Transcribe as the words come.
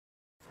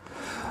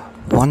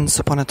Once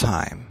upon a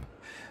time,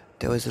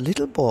 there was a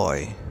little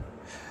boy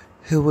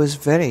who was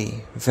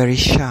very, very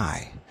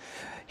shy.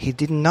 He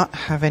did not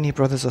have any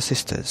brothers or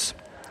sisters,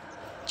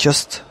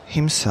 just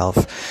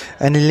himself,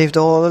 and he lived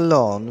all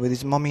alone with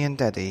his mummy and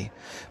daddy.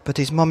 But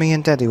his mummy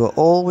and daddy were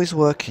always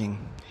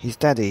working. His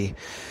daddy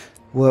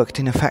worked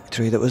in a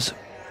factory that was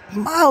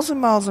miles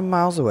and miles and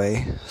miles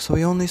away, so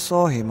he only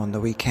saw him on the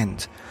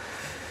weekend.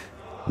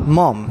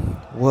 Mom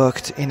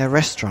worked in a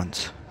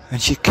restaurant,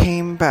 and she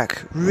came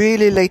back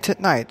really late at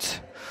night.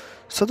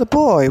 So the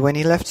boy, when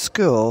he left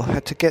school,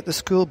 had to get the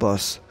school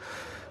bus,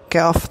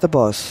 get off the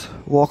bus,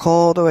 walk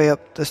all the way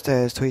up the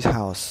stairs to his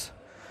house,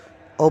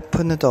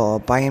 open the door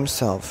by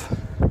himself,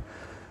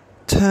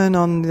 turn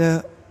on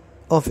the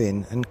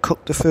oven and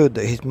cook the food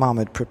that his mom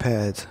had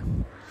prepared,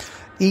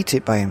 eat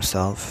it by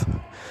himself,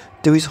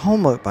 do his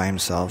homework by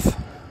himself,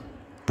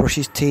 brush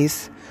his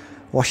teeth,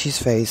 wash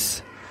his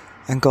face,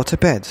 and go to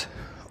bed,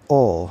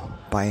 all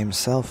by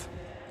himself.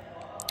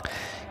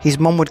 His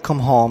mum would come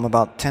home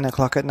about 10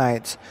 o'clock at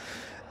night,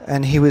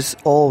 and he was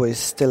always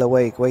still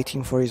awake,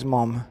 waiting for his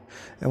mum.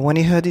 And when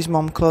he heard his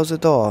mum close the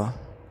door,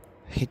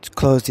 he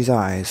closed his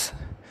eyes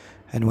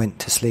and went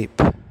to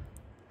sleep.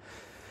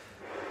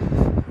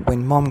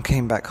 When Mom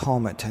came back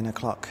home at 10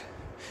 o'clock,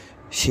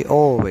 she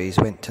always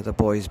went to the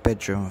boy's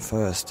bedroom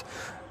first,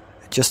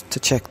 just to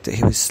check that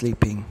he was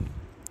sleeping.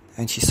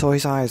 And she saw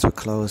his eyes were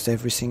closed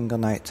every single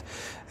night,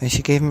 and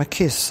she gave him a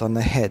kiss on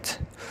the head.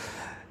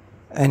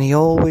 And he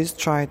always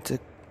tried to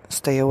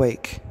stay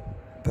awake,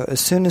 but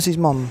as soon as his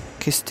mum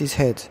kissed his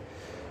head,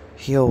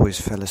 he always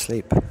fell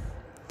asleep.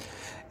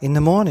 In the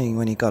morning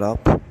when he got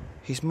up,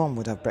 his mum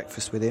would have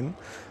breakfast with him,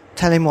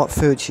 tell him what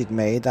food she'd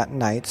made that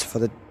night for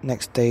the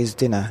next day's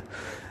dinner,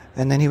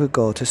 and then he would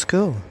go to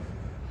school.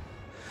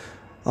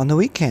 On the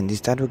weekend,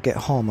 his dad would get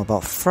home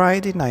about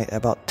Friday night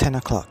about 10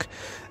 o'clock,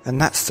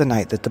 and that's the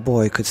night that the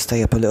boy could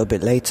stay up a little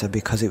bit later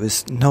because it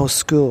was no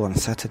school on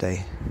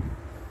Saturday.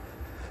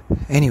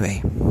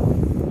 Anyway,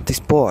 this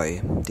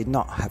boy did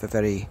not have a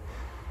very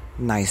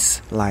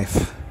nice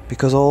life,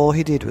 because all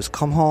he did was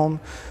come home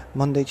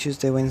Monday,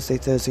 Tuesday, Wednesday,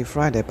 Thursday,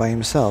 Friday by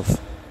himself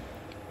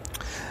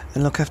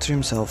and look after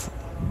himself.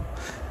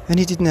 And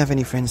he didn't have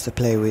any friends to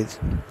play with,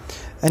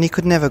 and he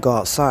could never go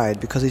outside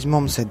because his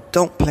mum said,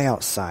 "Don't play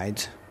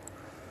outside."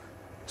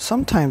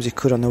 Sometimes he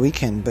could on the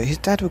weekend, but his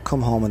dad would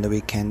come home on the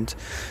weekend,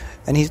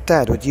 and his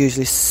dad would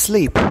usually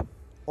sleep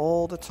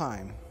all the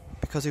time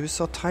because he was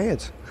so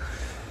tired,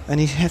 and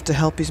he'd have to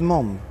help his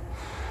mum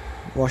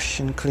wash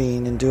and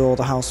clean and do all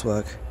the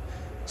housework.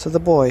 So the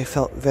boy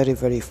felt very,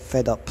 very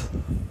fed up.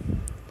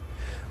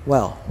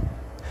 Well,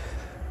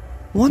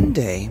 one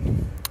day,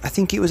 I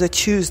think it was a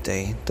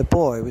Tuesday, the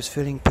boy was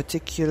feeling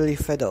particularly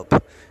fed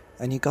up,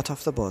 and he got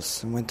off the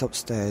bus and went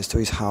upstairs to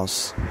his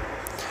house.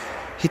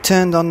 He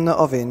turned on the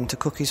oven to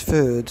cook his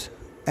food,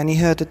 and he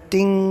heard a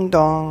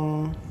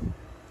ding-dong.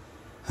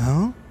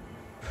 "Huh?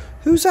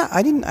 Who's that?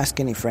 I didn't ask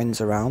any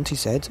friends around," he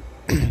said.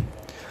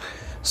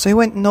 So he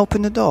went and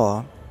opened the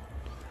door,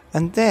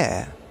 and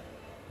there,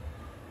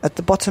 at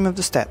the bottom of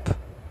the step,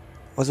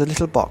 was a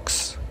little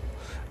box,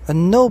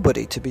 and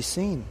nobody to be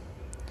seen.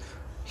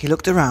 He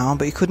looked around,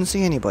 but he couldn't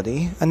see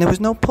anybody, and there was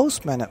no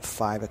postman at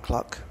 5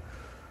 o'clock.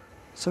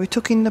 So he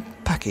took in the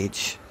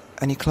package,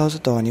 and he closed the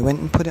door, and he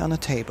went and put it on a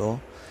table.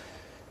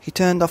 He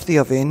turned off the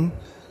oven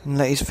and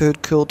let his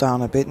food cool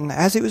down a bit, and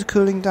as it was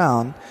cooling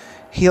down,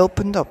 he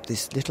opened up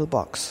this little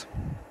box.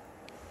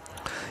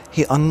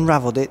 He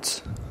unravelled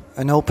it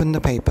and opened the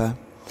paper,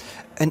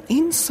 and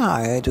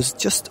inside was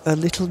just a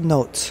little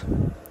note.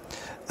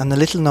 And the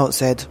little note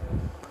said,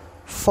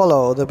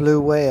 "Follow the blue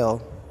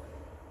whale."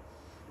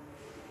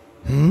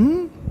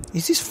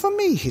 Is this for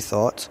me, he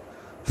thought.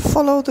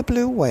 Follow the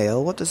blue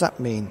whale, what does that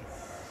mean?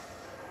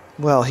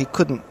 Well, he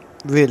couldn't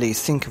really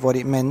think of what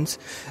it meant,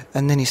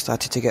 and then he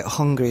started to get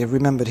hungry and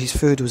remembered his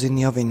food was in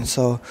the oven,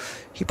 so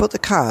he put the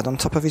card on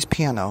top of his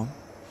piano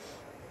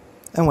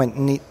and went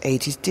and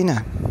ate his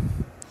dinner.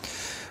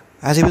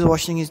 As he was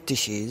washing his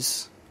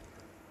dishes,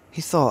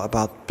 he thought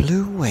about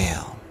blue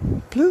whale.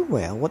 Blue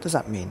whale, what does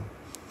that mean?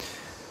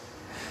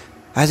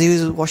 As he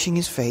was washing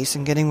his face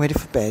and getting ready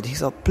for bed, he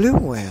thought, blue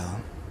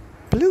whale?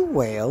 Blue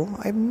whale?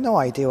 I have no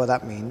idea what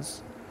that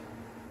means.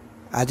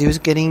 As he was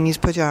getting his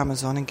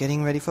pajamas on and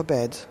getting ready for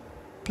bed,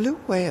 blue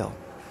whale.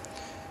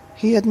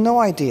 He had no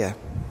idea.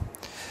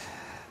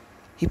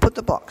 He put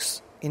the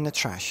box in the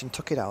trash and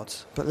took it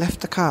out, but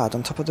left the card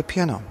on top of the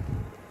piano.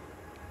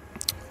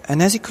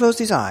 And as he closed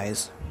his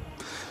eyes,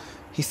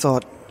 he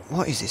thought,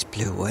 what is this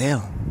blue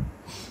whale?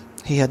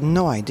 He had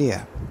no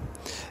idea.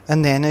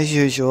 And then, as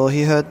usual,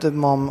 he heard the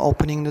mom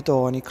opening the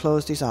door, and he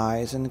closed his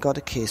eyes and got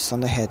a kiss on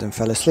the head and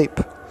fell asleep.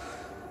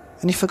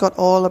 And he forgot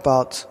all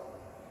about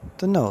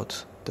the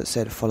note that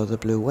said, "Follow the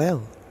blue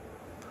whale."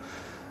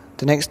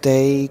 The next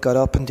day he got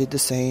up and did the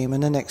same,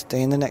 and the next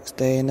day and the next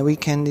day, and the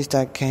weekend his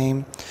dad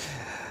came.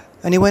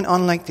 And he went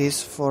on like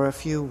this for a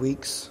few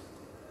weeks.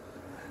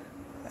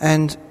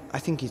 And I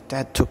think his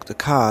dad took the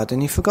card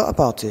and he forgot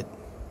about it.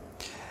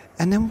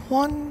 And then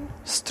one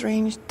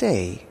strange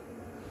day,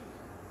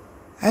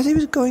 as he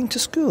was going to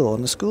school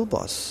on the school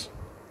bus,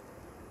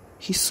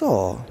 he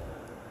saw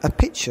a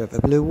picture of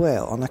a blue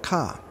whale on a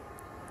car.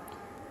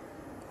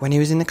 When he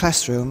was in the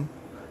classroom,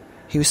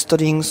 he was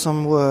studying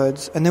some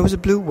words, and there was a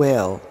blue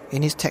whale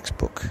in his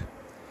textbook.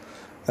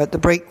 At the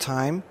break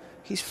time,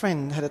 his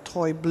friend had a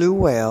toy blue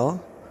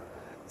whale,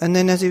 and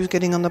then as he was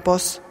getting on the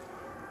bus,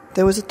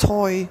 there was a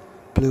toy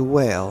blue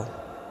whale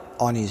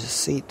on his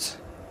seat.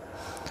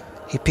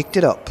 He picked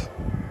it up,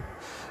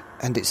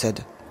 and it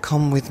said,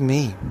 "Come with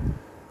me."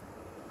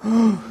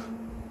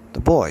 The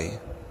boy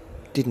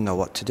didn't know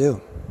what to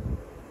do,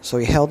 so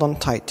he held on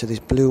tight to this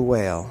blue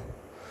whale,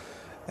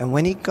 and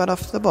when he got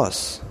off the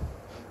bus,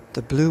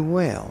 the blue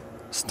whale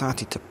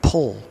started to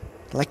pull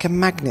like a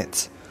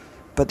magnet,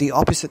 but the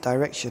opposite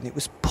direction. It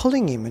was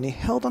pulling him, and he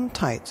held on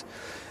tight,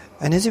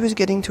 and as he was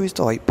getting to his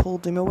door, it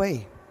pulled him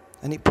away,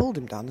 and it pulled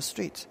him down the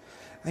street,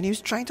 and he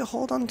was trying to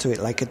hold on to it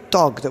like a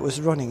dog that was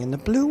running, and the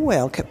blue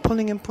whale kept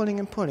pulling and pulling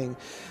and pulling,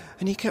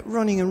 and he kept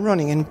running and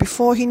running, and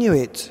before he knew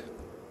it,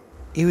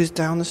 he was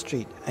down the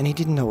street, and he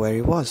didn't know where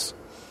he was.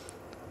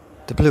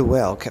 The blue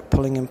whale kept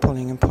pulling and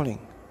pulling and pulling,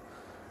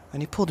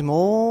 and he pulled him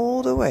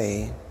all the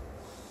way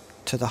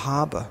to the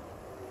harbour,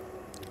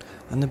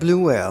 and the blue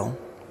whale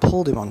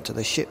pulled him onto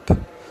the ship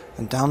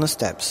and down the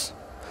steps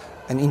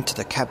and into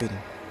the cabin.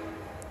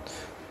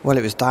 Well,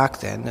 it was dark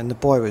then, and the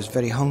boy was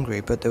very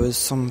hungry, but there was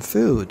some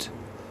food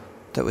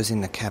that was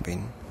in the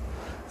cabin,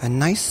 a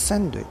nice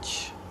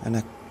sandwich and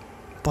a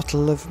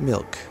bottle of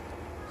milk.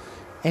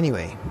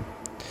 Anyway,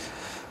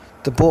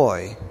 the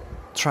boy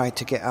tried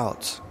to get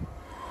out,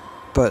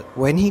 but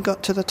when he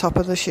got to the top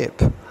of the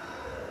ship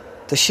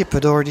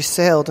had already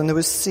sailed, and there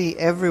was sea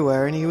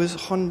everywhere, and he was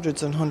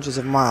hundreds and hundreds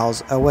of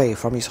miles away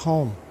from his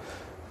home.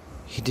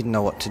 He didn't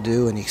know what to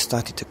do, and he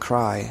started to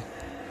cry.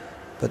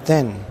 But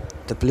then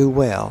the blue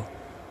whale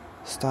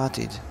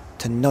started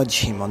to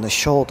nudge him on the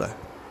shoulder.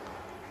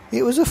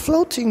 It was a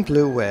floating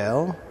blue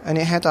whale, and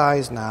it had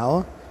eyes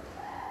now.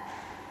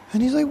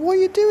 And he's like, "What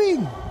are you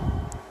doing?"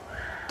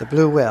 The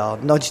blue whale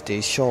nudged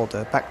his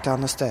shoulder back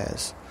down the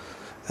stairs,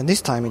 and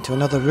this time into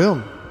another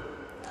room.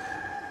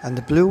 And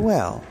the blue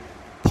whale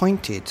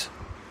pointed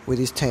with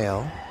his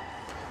tail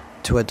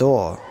to a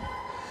door,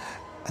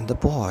 and the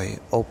boy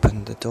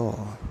opened the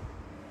door.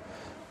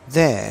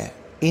 There,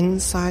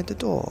 inside the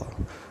door,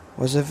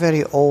 was a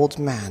very old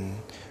man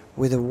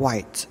with a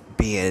white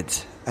beard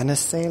and a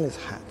sailor's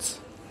hat.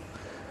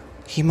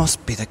 He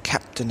must be the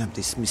captain of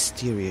this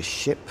mysterious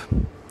ship.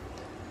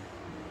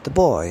 The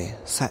boy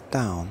sat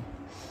down,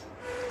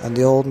 and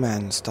the old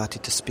man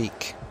started to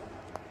speak.